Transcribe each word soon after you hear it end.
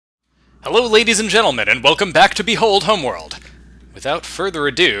Hello ladies and gentlemen, and welcome back to Behold Homeworld. Without further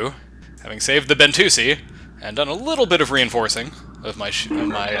ado, having saved the Bentusi, and done a little bit of reinforcing of my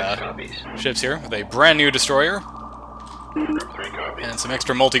ships here, with a brand new destroyer, and some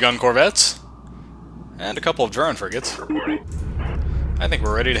extra multi-gun corvettes, and a couple of drone frigates, I think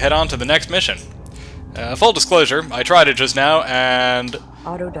we're ready to head on to the next mission. Full disclosure, I tried it just now, and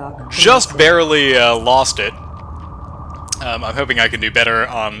just barely lost it. I'm hoping I can do better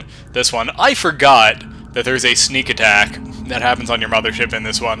on this one. I forgot that there's a sneak attack that happens on your mothership in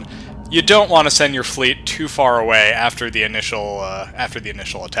this one. You don't want to send your fleet too far away after the initial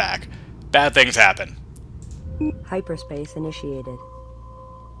attack. Bad things happen. Hyperspace initiated.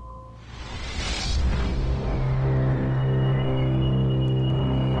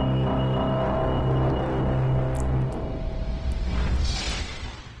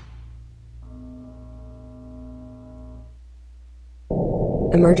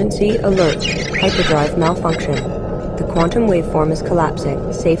 Emergency alert. Hyperdrive malfunction. The quantum waveform is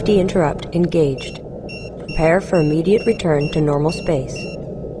collapsing. Safety interrupt engaged. Prepare for immediate return to normal space.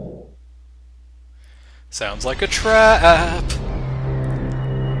 Sounds like a trap.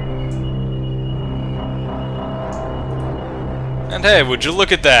 And hey, would you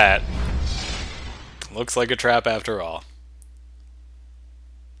look at that? Looks like a trap after all.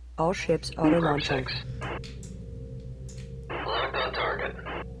 All ships auto-launching. Locked on target.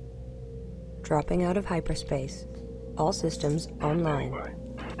 Dropping out of hyperspace. All systems online.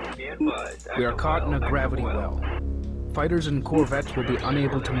 Be advised, We are caught in a gravity well. Fighters and corvettes will be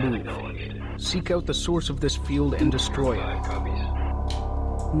unable to move. Seek out the source of this field and destroy it. copies.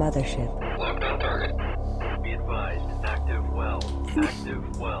 Mothership. Locked on target. Be advised, active well.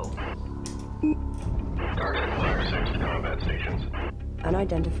 Active well. Target fire 6 combat stations.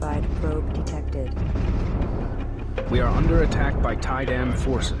 Unidentified probe detected. We are under attack by Taiidan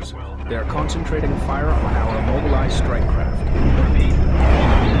forces. They are concentrating fire on our mobilized strike craft. Repeat.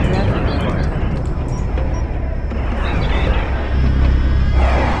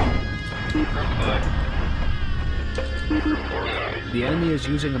 The enemy is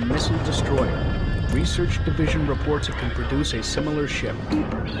using a missile destroyer. Research Division reports it can produce a similar ship.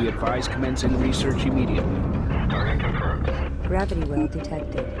 We advise commencing research immediately. Target confirmed. Gravity well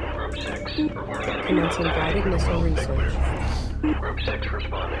detected. Group 6. Reporting enemy Commencing guided missile research. Group 6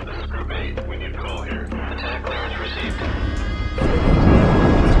 responding. This is Group 8. We need a call here. Attack clearance received.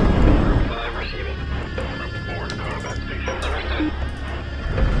 Group 5 receiving. Group 4 to combat station. Understood.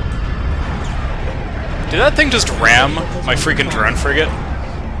 Did that thing just ram my freaking drone frigate?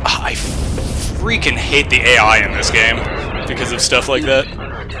 I freaking hate the AI in this game because of stuff like that.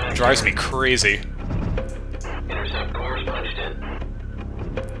 It drives me crazy. Intercept course punched in.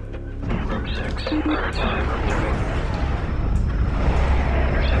 Group 6. Clear time.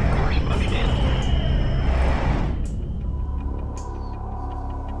 Intercept course punched in.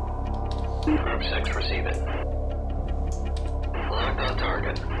 Group 6 receiving. Locked on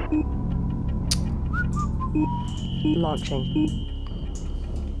target. Launching.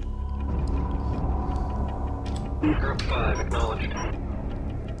 Group 5 acknowledged.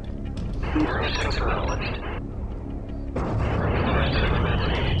 Group 6 acknowledged. Group 5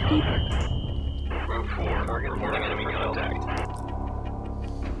 enemy contact. Group 4 target reporting enemy contact.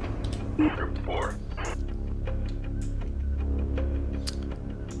 Group 4.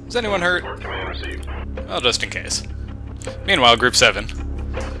 Is anyone hurt? Report command received. Well, just in case. Meanwhile, Group 7,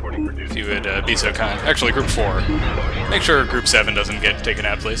 Reporting reduced. if you would be so kind. Actually, Group 4. Make sure Group 7 doesn't get taken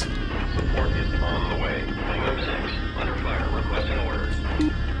out, please. Support is on the way. Group 6 under fire requesting orders.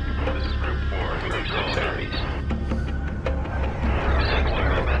 This is Group 4. Group 6 enemies. Group 6 to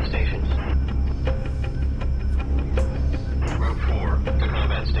combat stations. Group 4 to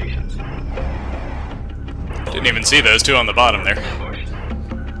combat stations. Didn't even see those two on the bottom there. Ambushed. We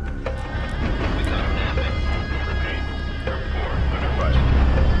got him napping. Repeat. Group 4 under fire.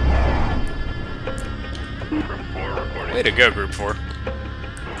 Group 4 reporting. Way to go, Group 4.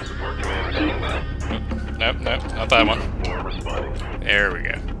 Support command standing by. Nope, nope, not that one. Group 4 responding. There we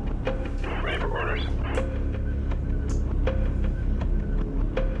go. Ready for orders.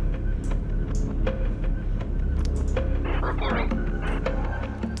 Reporting.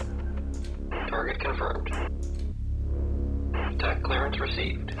 Target confirmed. Attack clearance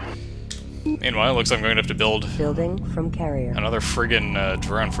received. Meanwhile, it looks like I'm going to have to build Building from carrier. another friggin'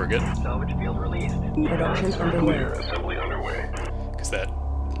 drone frigate. Salvage field released. Production underway. Assembly underway. Because that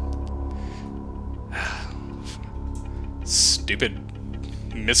stupid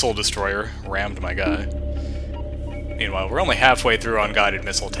missile destroyer rammed my guy. Meanwhile, we're only halfway through on guided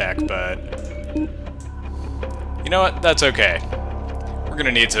missile tech, but you know what? That's okay. We're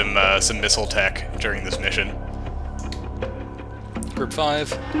gonna need some missile tech during this mission. Group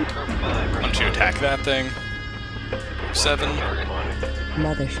 5, why don't you attack that thing? Group 7,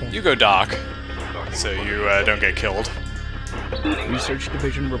 Mothership. you go dock, so you don't get killed. Research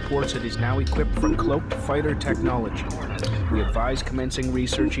Division reports it is now equipped for cloaked fighter technology. We advise commencing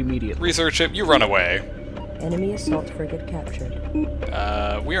research immediately. Research ship, you run away. Enemy assault frigate captured.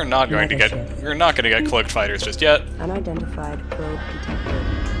 We are not going to get cloaked fighters just yet. Unidentified probe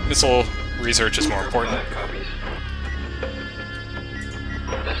detected. Missile research is more important. Copies.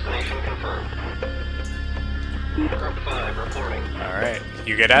 Destination confirmed. Group 5 reporting. Alright,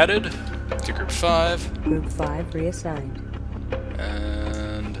 you get added to Group 5. Group 5 reassigned.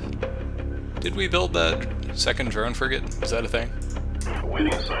 And... did we build that second drone frigate? Is that a thing?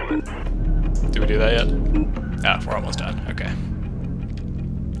 Awaiting assignment. Did we do that yet? Ah, we're almost done. Okay.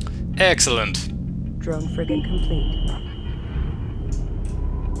 Excellent. Drone frigate complete.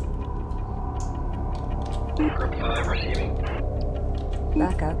 Group 5 receiving.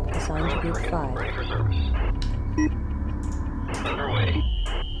 Backup assigned to Group 5. Ready for service. Underway.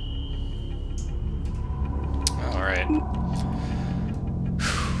 Alright.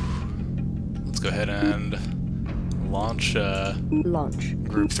 Let's go ahead and launch Launch.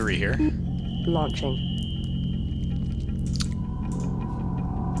 Group 3 here. Launching.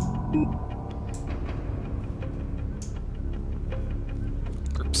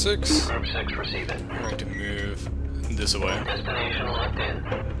 Group 6. Group 6 receiving. We're going to move this away. Destination locked in.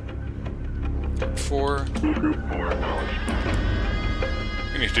 Group 4. Group 4 acknowledged.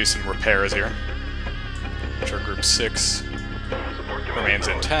 We need to do some repairs here. Make sure Group 6 Support command remains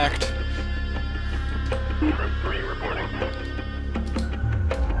acknowledged. intact. Group 3 reporting.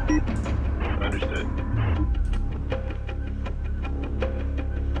 Understood.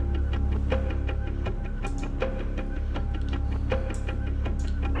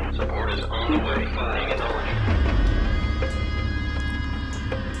 Support is on the way. Being acknowledged.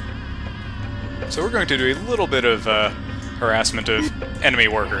 So we're going to do a little bit of harassment of enemy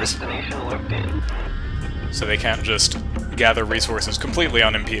workers, Destination locked in. so they can't just gather resources completely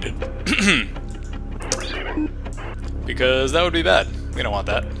unimpeded. Receiving. Because that would be bad. We don't want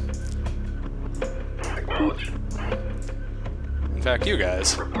that. Acknowledged. In fact, you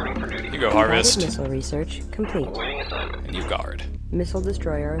guys, Reporting for duty. you go Guided harvest, missile research complete. Awaiting assignment. and you guard. Missile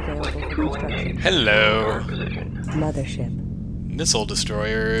destroyer available for construction. Hello! Position. Mothership. Missile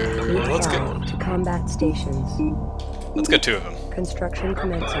destroyer. Group Let's 5 to combat stations. get 2 of them. Construction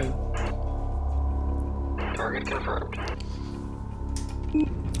commencing. Target confirmed.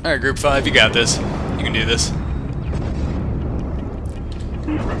 Alright, Group 5, you got this. You can do this.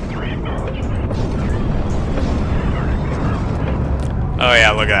 Group 3 acknowledged. Oh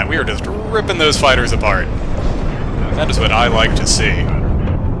yeah, look at that. We are just ripping those fighters apart. That is what I like to see.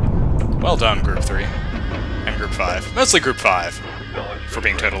 Well done, Group 3. And Group 5. Mostly Group 5, Acknowledged. for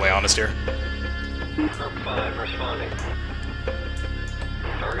being totally honest here. Group 5 responding.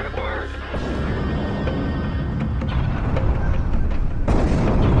 Target acquired.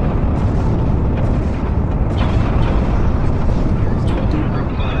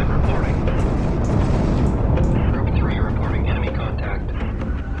 Group 5 reporting. Group 3 reporting enemy contact. Group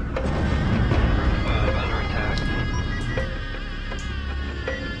 5 under attack.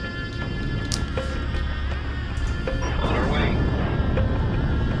 On our way.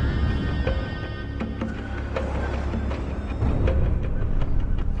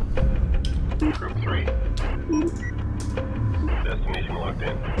 Group 3. Destination locked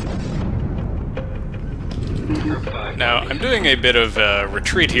in. Group 5. Now, I'm doing a bit of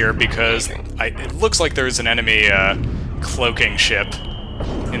retreat here because it looks like there's an enemy cloaking ship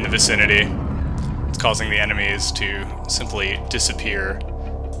in the vicinity. It's causing the enemies to simply disappear.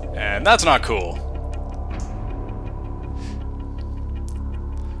 And that's not cool.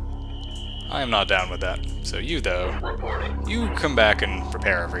 I am not down with that. So you, though, Reporting. you come back and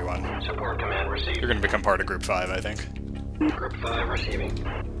prepare everyone. Support command received. You're going to become part of Group 5, I think. Group 5 receiving.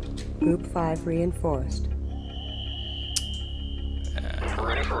 Group 5 reinforced.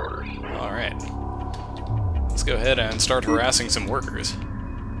 Ready for orders. Alright. Let's go ahead and start harassing some workers.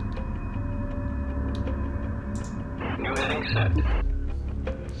 New heading set.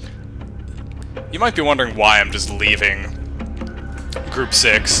 You might be wondering why I'm just leaving Group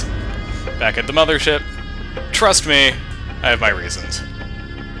 6 back at the mothership. Trust me, I have my reasons.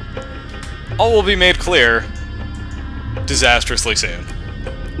 All will be made clear disastrously soon.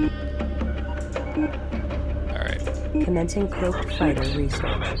 Alright. Commencing cloaked fighter research.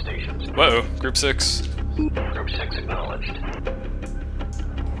 Combat stations. Whoa, Group 6. Group 6 acknowledged.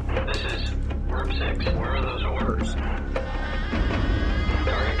 This is Group 6. Where are those orders?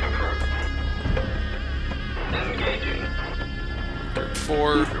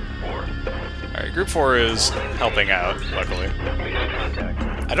 4. Group 4. Alright, Group 4 is helping out, luckily. We got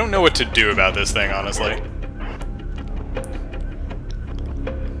contact. I don't know what to do about this thing, honestly.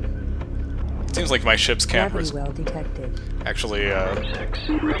 It seems like my ships can't Gravity well detected. actually Group 6.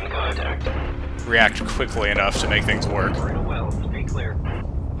 We're in contact. react quickly enough to make things work. We're in a well. Stay clear.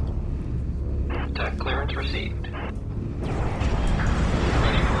 Attack clearance received. Ready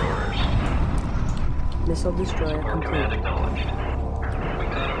for orders. Missile destroyer Support command complete. acknowledged. We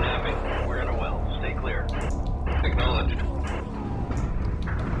got him napping. We're in a well. Stay clear. Acknowledged.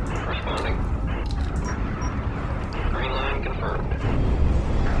 Responding. Green line confirmed.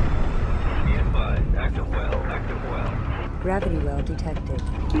 Be advised. Active well. Active well. Gravity well detected.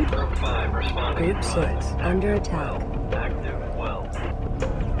 Group 5 responding. Group 6 under attack. Well. Active well.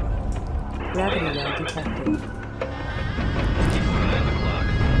 Gravity well detected. Keep an eye on the clock.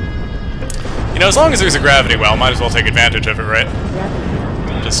 You know, as long as there's a gravity well, might as well take advantage of it, right?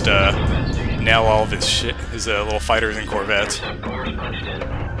 Gravity well Just Command station. nail all of his shit, his little fighters and corvettes. Intercept course punched in.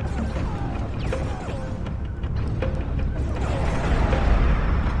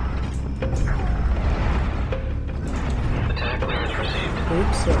 Attack clearance received.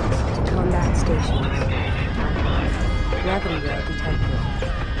 Group 6 to combat stations. Engage. Group 5. We got Gravity well contact. detected.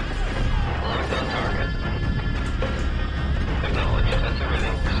 Locked on target. Acknowledged. That's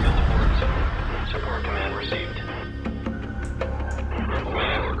everything. Skill reports. Support command received. Group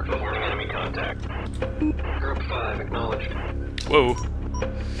 5 reporting enemy contact. Group 5 acknowledged. Whoa.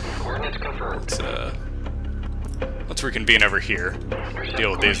 Coordinates confirmed. Let's reconvene over here. Intercept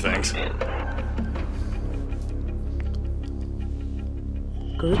Deal with these course things. punched in.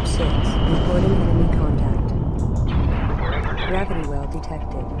 Group 6 reporting enemy contact. Reporting for duty. Gravity well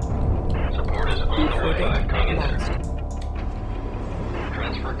detected. Support is on the way. Frigate Hang in lost. there.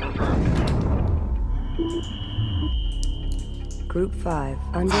 Transfer confirmed. Group 5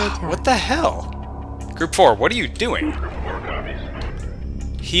 under attack. What the hell? Group 4, what are you doing? Group 4 copies.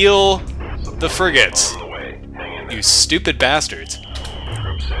 Heal the frigates, On the way. Hang in there. you stupid bastards.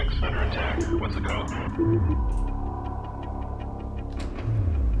 Group 6 under attack. What's the call?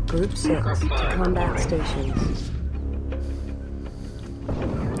 Group 6 to combat stations.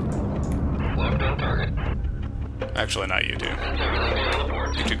 Locked on target. Actually, not you two. That's everything on the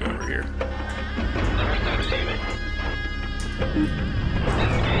board. You two go over here. Understood receiving.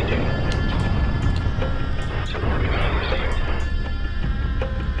 Engaging. Support command received.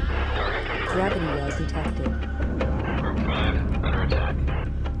 Target confirmed. Gravity well detected. Group 5 under attack.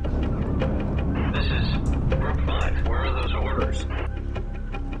 This is Group 5. Where are those orders?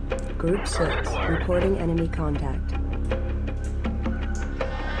 Group 6 reporting enemy contact.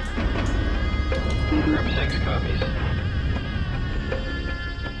 Group 6 copies.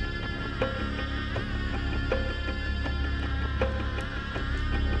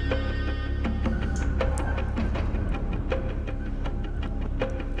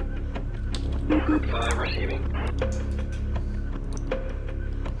 Group 5 receiving.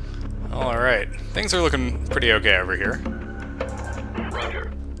 Alright, things are looking pretty okay over here.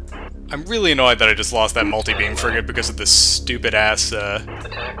 Roger. I'm really annoyed that I just lost that multi-beam frigate because of this stupid-ass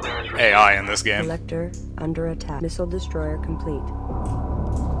Attack clearance received. AI in this game. Collector under attack. Missile destroyer complete.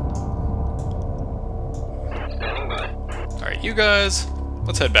 Standing by. Alright, you guys,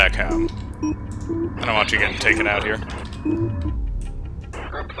 let's head back home. I don't want you getting taken out here.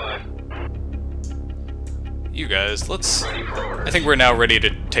 Group 5. You guys, let's... Ready for orders. I think we're now ready to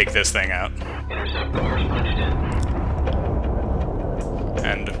take this thing out. Intercept course punched in.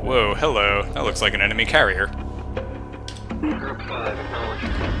 And, whoa, hello, that looks like an enemy carrier. Group 5 acknowledged.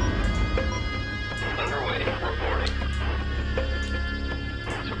 Underway. Reporting.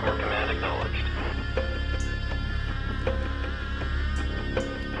 Support command acknowledged.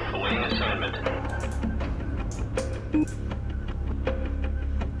 Awaiting assignment.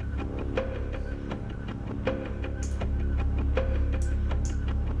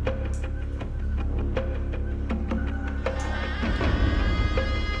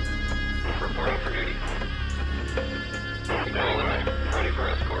 Reporting for duty. Acknowledged. Ready for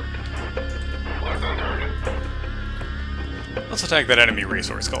escort. Locked on target. Let's attack that enemy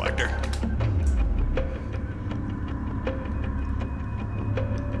resource collector.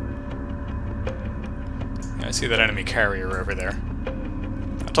 Yeah, I see that enemy carrier over there.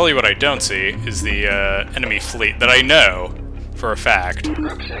 I'll tell you what I don't see is the enemy fleet that I know for a fact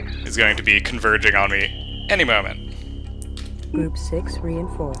Group 6. is going to be converging on me any moment. Group 6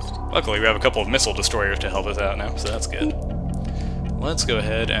 reinforced. Luckily, we have a couple of missile destroyers to help us out now, so that's good. Let's go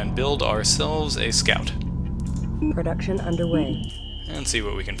ahead and build ourselves a scout Production underway. and see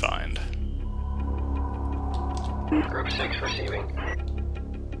what we can find. Group 6 receiving.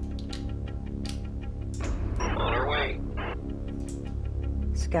 On our way.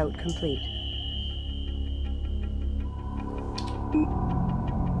 Scout complete.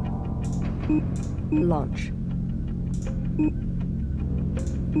 Launch.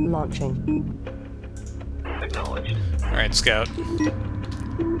 Launching. Acknowledged. Alright, Scout.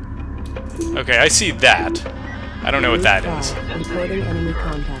 Okay, I see that. I don't know what that is. Reporting enemy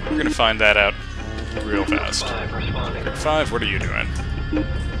contact. We're gonna find that out real fast. 5 responding. Group 5, what are you doing?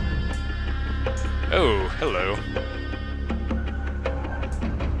 Oh, hello.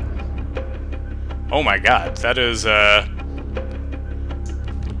 Oh my god, that is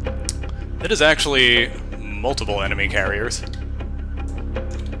actually multiple enemy carriers.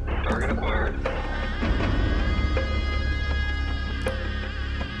 Target acquired.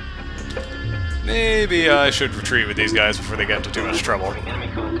 Maybe I should retreat with these guys before they get into too much trouble. Enemy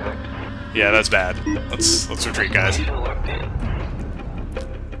contact. Yeah, that's bad. Let's retreat, guys. Station locked in.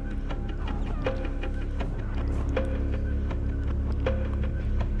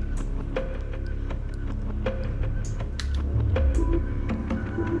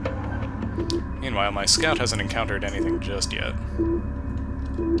 Meanwhile, my scout hasn't encountered anything just yet. Group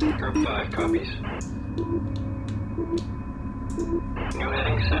 5 copies. New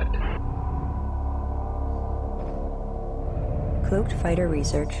heading set. Cloaked fighter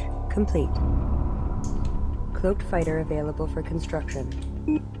research complete. Cloaked fighter available for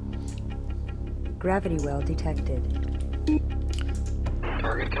construction. Gravity well detected.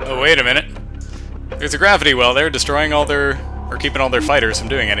 Target confirmed. Oh, wait a minute. There's a gravity well there, destroying all their... or keeping all their fighters from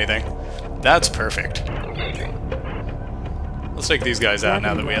doing anything. That's perfect. Engaging. Let's take these guys out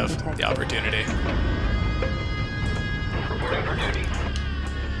now that we have the opportunity. Reporting for duty.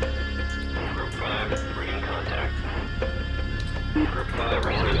 Group 5, bringing contact. Group 5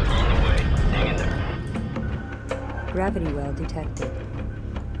 receivers on the way. Hang in there. Gravity well detected.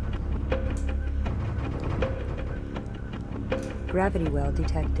 Gravity well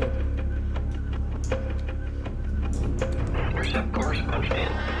detected. Intercept course punched in.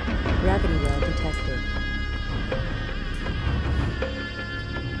 Gravity well detected.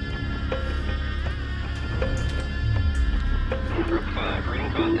 Group 5,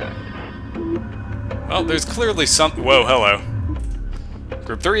 reading contact. Well, there's clearly some... Whoa, hello.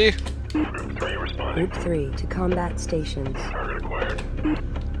 Group 3. Group 3 responding. Group 3 to combat stations. Target acquired. Group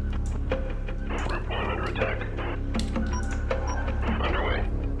 1 under attack. Underway.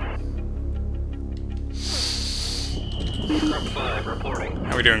 Group 5 reporting.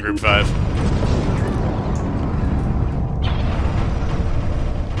 How are we doing, Group 5?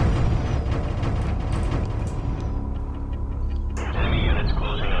 Enemy units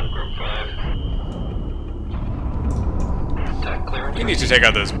closing on Group 5. Attack clearance. We need to take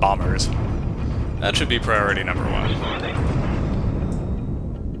out those bombers. That should be priority number 1. Responding.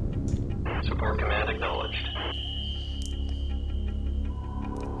 Support command acknowledged.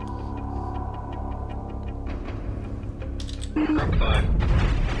 Group 5.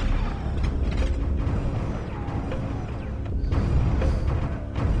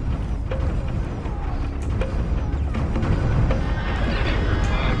 Group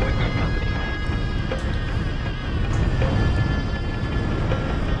 5, wake up company.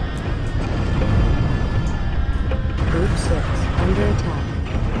 Group 6 under attack.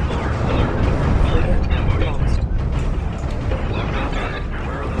 Alert. Frigate lost. Locked on target.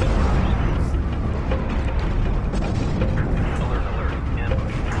 Where are those Alert, alert.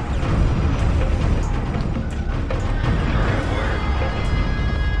 Ambush. Target acquired.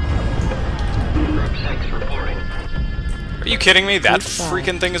 Group 6 reporting. Are you kidding me? That Group 5,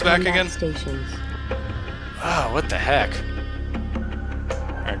 freaking thing is back combat again? Stations. Oh, what the heck?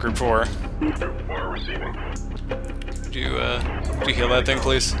 Alright, Group 4. Group 4 receiving. Could you heal that thing,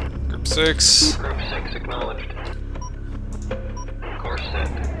 please? Group 6. Group 6 acknowledged. Course set.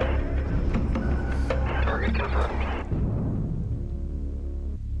 Target confirmed.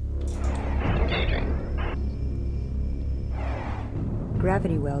 Engaging.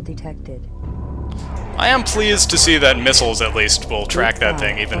 Gravity well detected. I am pleased to see that missiles at least will track Group that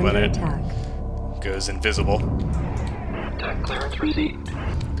thing 5 even when under it attack. goes invisible. Attack clearance received.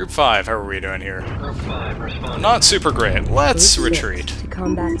 Group 5, how are we doing here? Group 5 responding. Not super great. Let's Group 6 retreat. to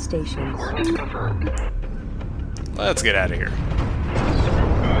combat stations. Coordinates confirmed. Let's get out of here. Group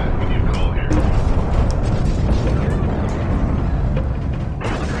 5, we need a call here. Group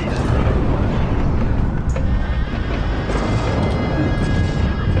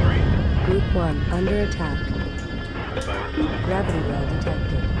 3. Group 1 under attack. Gravity well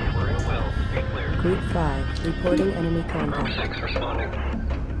detected. We're in well. Be clear. Group 5 reporting enemy Group contact. 6 responding.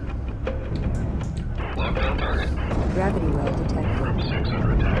 Locked on target. Gravity well detected. Group 6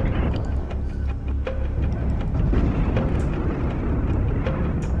 under attack.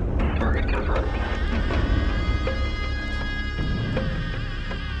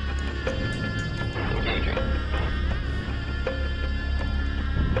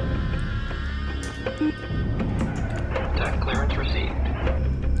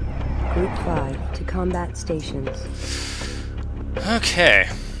 combat stations. Okay.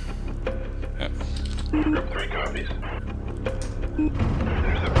 Group 3 copies.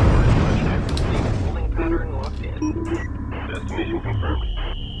 Intercept report launched. Holding pattern locked in. Destination confirmed.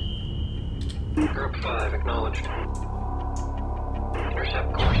 Group 5 acknowledged.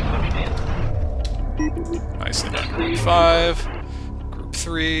 Intercept course punched in. Nicely done. Group 5. Group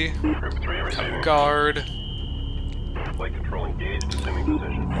 3. Group 3 receiving. Guard. Flight control engaged, assuming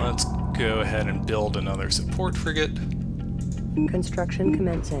position. Let's go ahead and build another support frigate Construction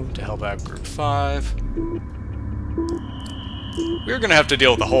commencing. to help out Group 5. We're gonna have to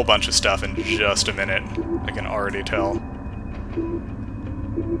deal with a whole bunch of stuff in just a minute. I can already tell.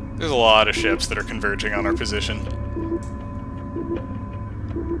 There's a lot of ships that are converging on our position.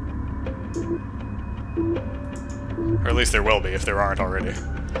 Or at least there will be, if there aren't already.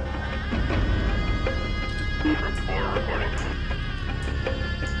 Group 4 reporting.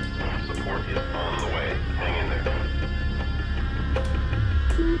 Support is on the way. Hang in there.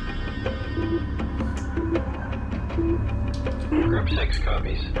 Group 6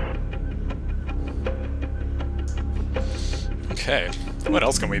 copies. Okay, what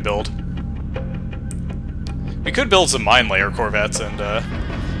else can we build? We could build some mine layer corvettes and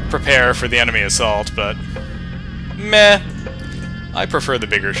prepare for the enemy assault, but meh. I prefer the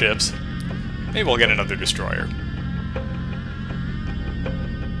bigger ships. Maybe we'll get another destroyer.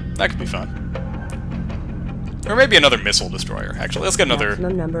 That could be fun. Or maybe another missile destroyer. Actually, let's get another...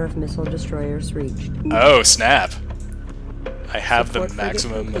 Maximum number of missile destroyers reached. Oh, snap! I have Support the frigate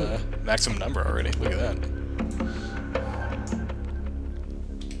maximum complete. maximum number already. Look at that.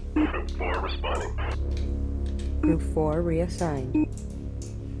 Group 4 responding. Group 4 reassigned.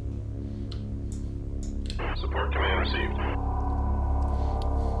 Support command received.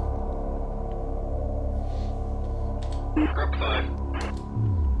 Group 5.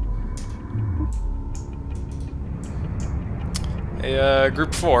 Hey,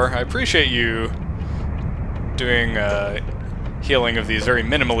 Group 4, I appreciate you doing healing of these very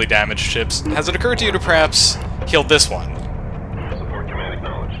minimally damaged ships. Has it occurred to you to perhaps heal this one? Support command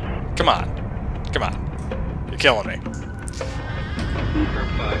acknowledged. Come on. Come on. You're killing me. Group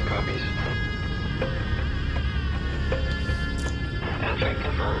 5 copies. Handshake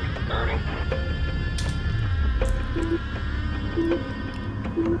confirmed. Guarding.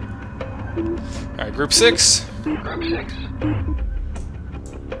 Alright, Group 6. Group 6.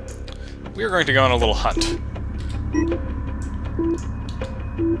 We are going to go on a little hunt.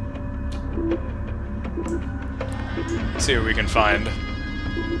 See what we can find.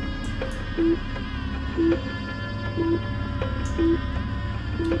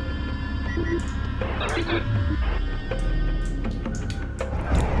 Understood.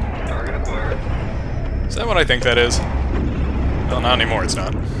 Target acquired. Is that what I think that is? Well, not anymore, it's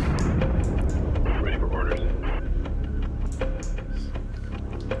not. Ready for orders.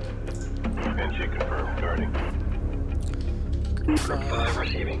 Handshake confirmed. Guarding. Group Group 5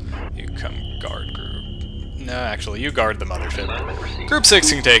 receiving. You come guard Group... No, actually, you guard the mothership. Assignment received. Group 6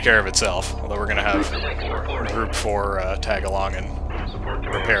 can take care of itself, although we're gonna have Group 6 reporting. Group 4 tag along and Support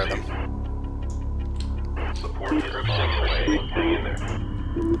command repair received. them. Support is on the way. Hang in there.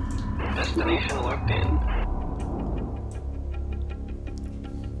 Destination locked in.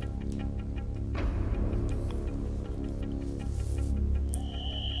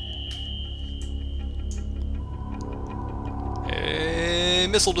 Hey,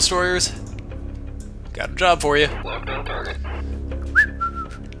 missile destroyers. Got a job for you. Locked on target. This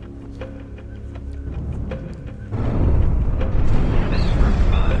is Group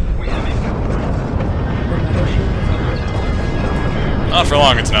 5. We have income. The mothership is on Not for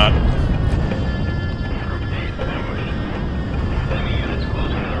long, it's not. Group 8 ambushed. Enemy units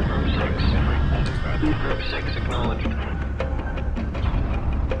closing in on Group 6. Group 6 acknowledged.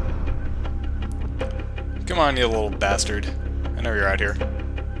 Come on, you little bastard. I know you're out here.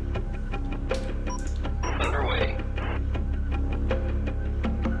 Underway.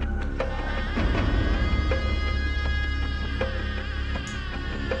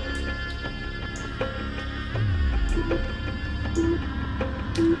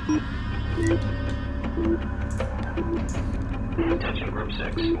 Attention Group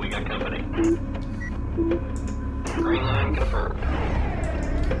 6, we got company. Green line confirmed.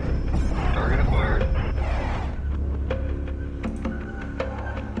 Target acquired.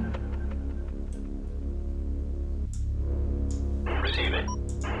 Receiving.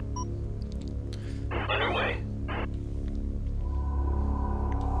 Underway.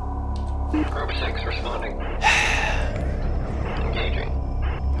 Group 6 responding. Engaging.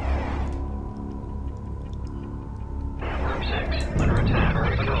 Group 6 under attack.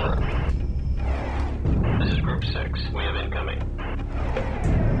 Target confirmed. Group 6, we have incoming.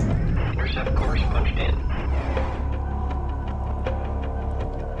 Intercept course punched in.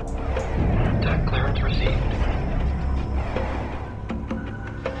 Attack clearance received.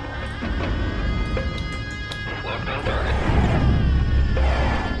 Locked on target.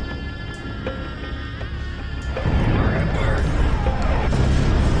 Target acquired.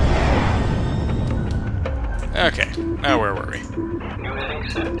 Okay, now where were we? New heading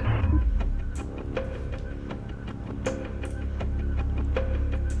set.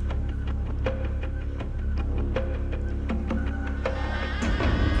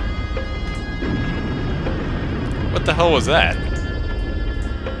 What the hell was that?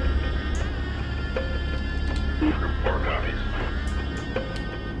 Group 4 copies.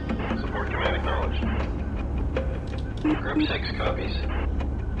 Support command acknowledged. Group 6 copies.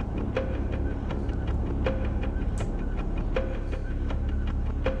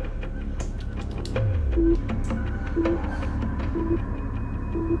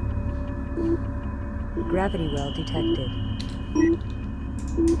 Gravity well detected.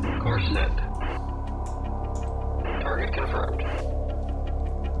 Course set. Target confirmed.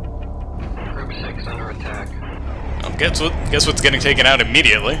 Group 6 under attack. Well, guess what's getting taken out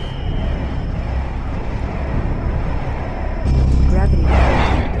immediately? Gravity well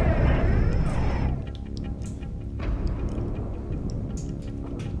detected.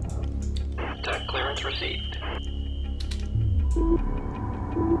 Attack clearance received.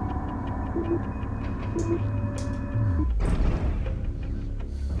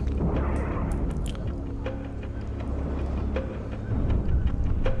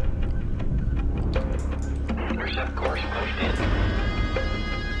 Intercept course punched in.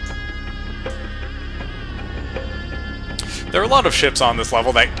 There are a lot of ships on this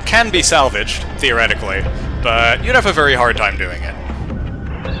level that can be salvaged, theoretically, but you'd have a very hard time doing it.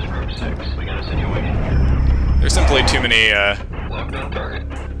 This is Group 6. We got a situation here. There's simply too many Locked on target.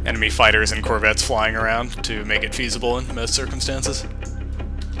 enemy fighters and corvettes flying around to make it feasible in most circumstances.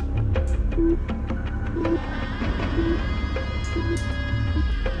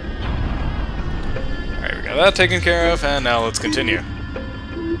 Alright, we got that taken care of, and now let's continue.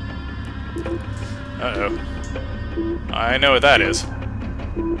 Uh-oh. I know what that is.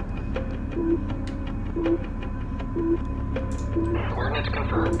 Coordinates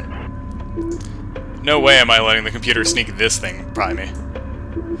confirmed. No way am I letting the computer sneak this thing by me.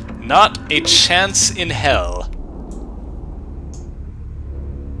 Not a chance in hell.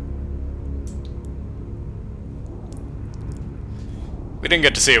 We didn't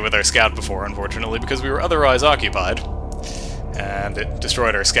get to see it with our scout before, unfortunately, because we were otherwise occupied. And it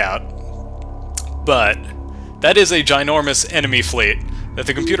destroyed our scout. But that is a ginormous enemy fleet that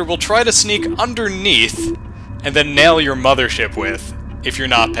the computer will try to sneak underneath and then nail your mothership with if you're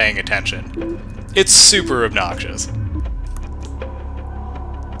not paying attention. It's super obnoxious.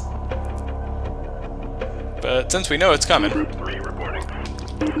 But since we know it's coming, Group 3 reporting.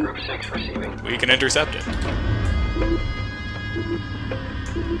 Group 6 receiving. we can intercept it.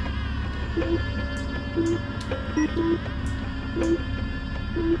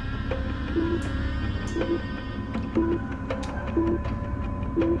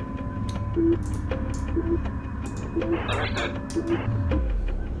 Understood.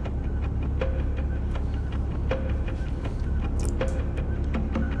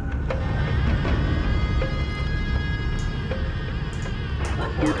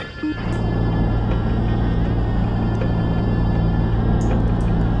 Reporting.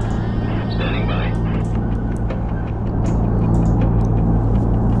 Standing by.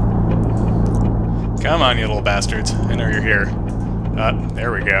 Come on, you little bastards. I know you're here.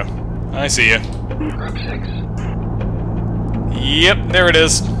 There we go. I see you. Group 6. Yep, there it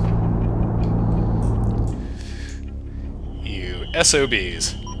is. You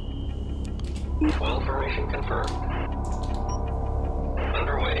SOBs. 12 formation confirmed.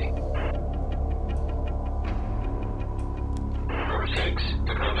 Underway. Group 6.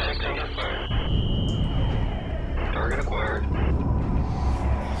 The combat under fire. Target acquired.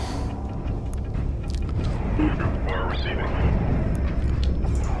 Group 4 receiving.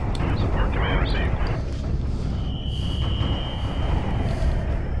 Support command received.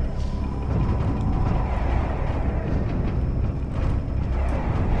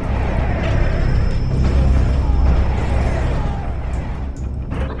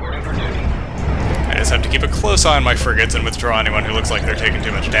 Reporting for duty. I just have to keep a close eye on my frigates and withdraw anyone who looks like they're taking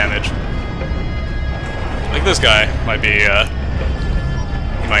too much damage. Like this guy might be,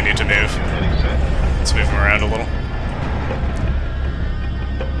 he might need to move. Heading set. Let's move him around a little.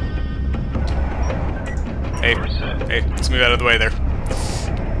 Hey, Course set. hey, let's move out of the way there.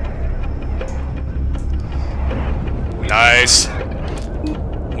 Nice.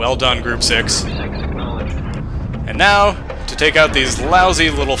 Well done, Group 6. 6 acknowledged. And now, to take out these lousy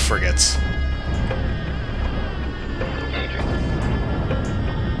little frigates. Engaging.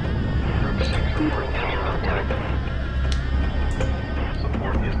 Group 6 reporting enemy contact.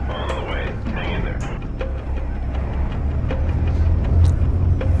 Support is on the way. Hang in there.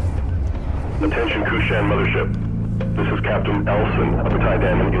 Attention Kushan Mothership. This is Captain Elson of the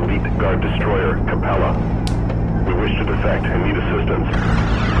Taiidan Elite Guard Destroyer, Capella. We wish to defect and need assistance.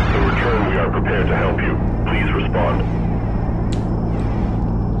 In return, we are prepared to help you. Please respond.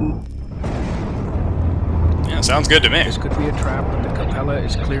 Yeah, sounds good to me. This could be a trap, but the Capella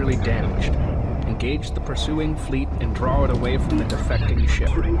is clearly damaged. Engage the pursuing fleet and draw it away from the defecting ship.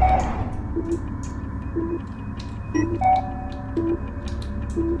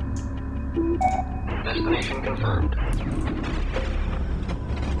 Destination confirmed.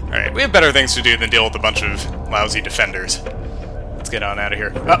 Alright, we have better things to do than deal with a bunch of lousy defenders. Let's get on out of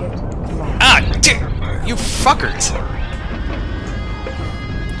here. Oh. Ah! You fuckers!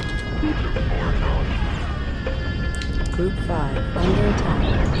 Group 5 under attack.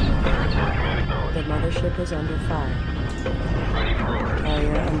 Under attack. Command acknowledged. The mothership is under fire. Ready for orders.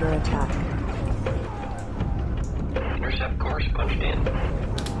 Carrier under attack. Intercept course punched in.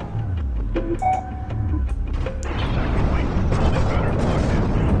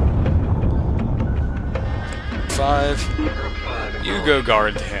 5. Group 5 You go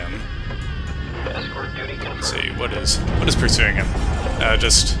guard him. escort duty confirmed. Let's see, what is pursuing him?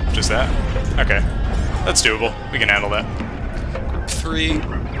 Just that? Okay. That's doable. We can handle that. Group 3.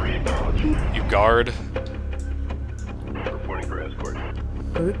 Group 3 acknowledged. You guard. Reporting for escort.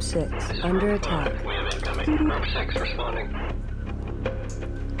 Group 6 This is under Group attack. 5. We have incoming. Group 6 responding.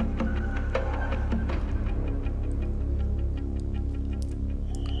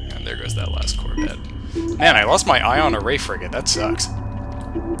 And there goes that last Corvette. Man, I lost my ion array frigate. That sucks.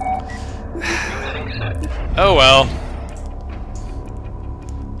 Heading set. Oh well.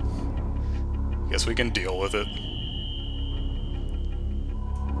 Guess we can deal with it.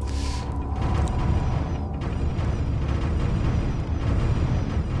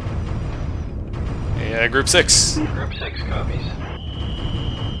 Yeah, Group 6. Group 6 copies.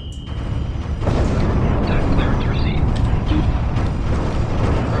 Attack clearance received.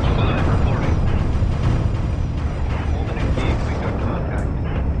 Group 5 reporting. Hold and engage. We got contact.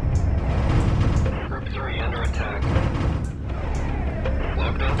 Group 3 under attack.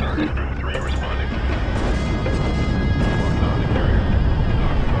 Locked on target. Group 3 responding. Locked on the carrier.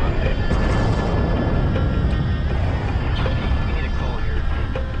 Locked on table. We need a call here.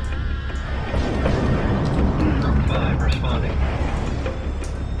 Group 5 responding.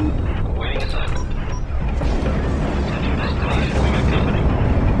 Awaiting assignment. Attention destination. We got company.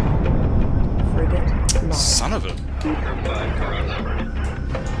 Frigate lost. Son of a... Group 5 car outnumbered.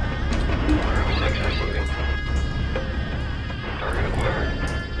 Group 6 receiving. Target acquired.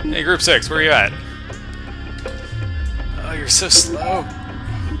 Hey, Group 6, where are you at? Oh, you're so slow.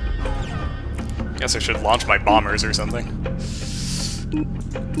 Guess I should launch my bombers or something.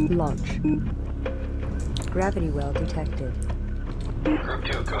 Launch. Gravity well detected. Group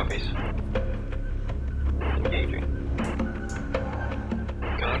 2 copies. Engaging.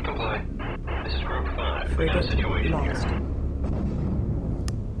 Cannot comply. This is Group 5. We got a Frigate situation here. lost.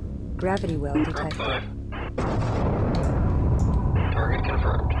 Gravity well Group detected. 5. Target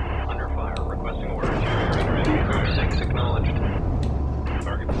confirmed. Under fire. Requesting orders. Group 6 acknowledged.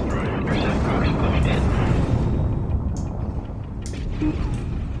 Target destroyed. Intercept course punched in.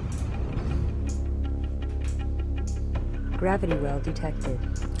 Gravity well detected.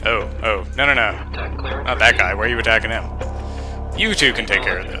 Oh, no. Attack clearance. Not that guy. Why are you attacking him? You two can take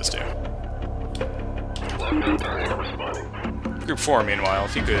care of those two. Locked on target. Responding. Group 4, meanwhile,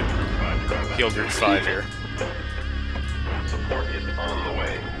 if you could 5 combat. heal Group 5 here. Support is on the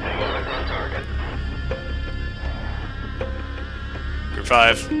way. Locked on target. Group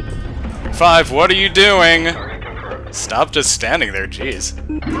 5. Group 5, what are you doing? Target confirmed. Stop just standing there, jeez.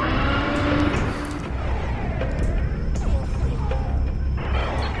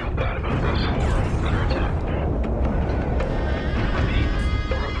 Feel bad about this. 4 under attack. Repeat.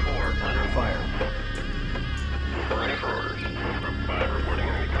 Group 4 under fire. Ready for orders. Group 5 reporting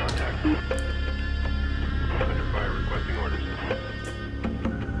enemy contact. Under fire requesting orders.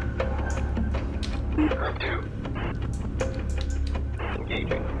 Group 2.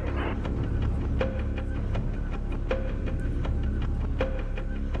 Engaging.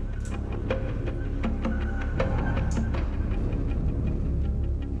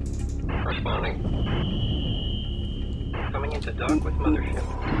 Responding. Coming into dock with mothership.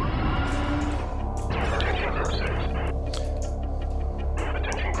 Target confirmed.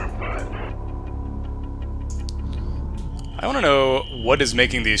 I want to know what is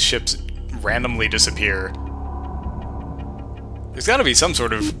making these ships randomly disappear. There's got to be some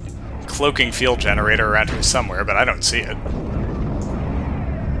sort of cloaking field generator around here somewhere, but I don't see it.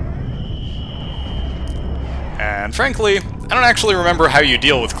 And frankly, I don't actually remember how you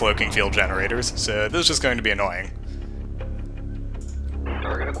deal with cloaking field generators, so this is just going to be annoying.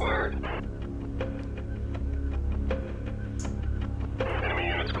 Target acquired. Enemy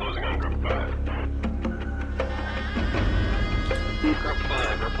units closing on Group 5. Group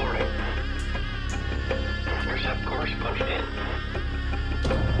 5 reporting. Intercept course punched in.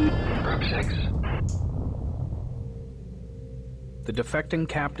 Group 6. The defecting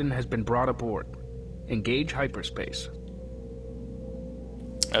captain has been brought aboard. Engage hyperspace.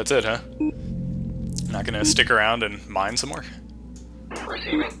 That's it, huh? Not gonna stick around and mine some more?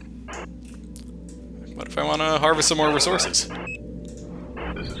 Receiving. What if I want to harvest some more resources?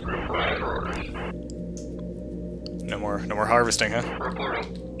 This is Group 5 for orders. No more harvesting, huh? Reporting.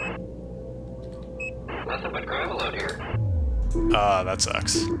 Nothing but gravel out here. That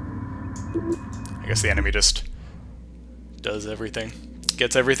sucks. I guess the enemy just does everything.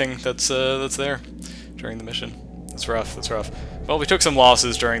 Gets everything that's there during the mission. That's rough, that's rough. Well, we took some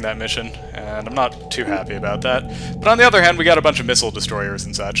losses during that mission, and I'm not too happy about that. But on the other hand, we got a bunch of missile destroyers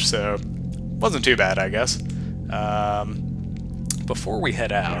and such, so wasn't too bad, I guess. Before we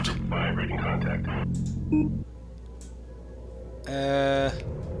head out... Vibrating contact.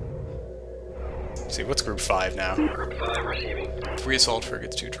 Let's see, what's Group 5 now? Group 5 receiving. 3 assault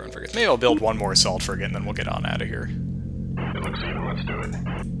frigates, 2 drone frigates. Maybe I'll build one more assault frigate, and then we'll get on out of here. It looks even. Let's do it.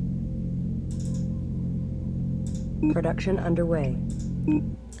 Production underway.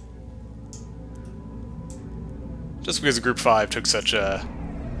 Just because Group 5 took such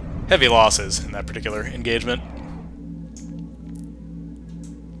heavy losses in that particular engagement.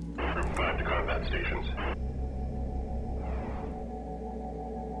 Group 5 to combat stations.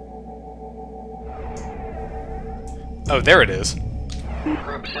 Oh, there it is.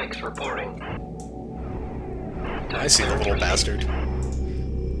 Group 6 reporting. I see the little bastard.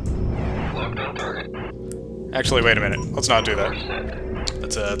 Locked on target. Actually, wait a minute. Let's not do Course that.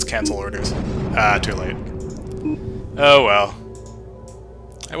 set. Let's cancel orders. Ah, too late. Oh well.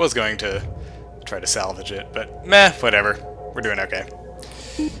 I was going to try to salvage it, but meh, whatever. We're doing okay.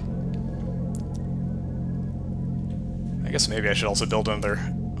 I guess maybe I should also build another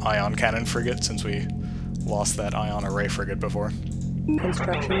ion cannon frigate, since we lost that ion array frigate before.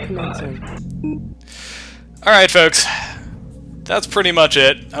 Construction commencing. Alright, folks. That's pretty much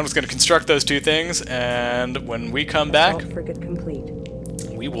it. I'm just going to construct those 2 things, and when we come back, Assault frigate complete.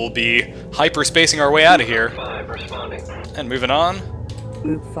 we will be hyperspacing our way out of here, 5 responding. and moving on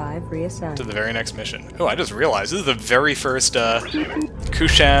Group 5 reassigned. to the very next mission. Oh, I just realized this is the very first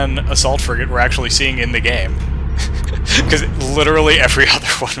Kushan assault frigate we're actually seeing in the game. Because literally every other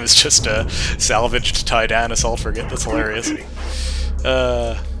one was just a salvaged Taiidan assault frigate. That's hilarious.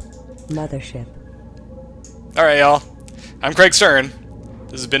 Mothership. Alright, y'all. I'm Craig Stern.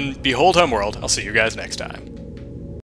 This has been Behold Homeworld. I'll see you guys next time.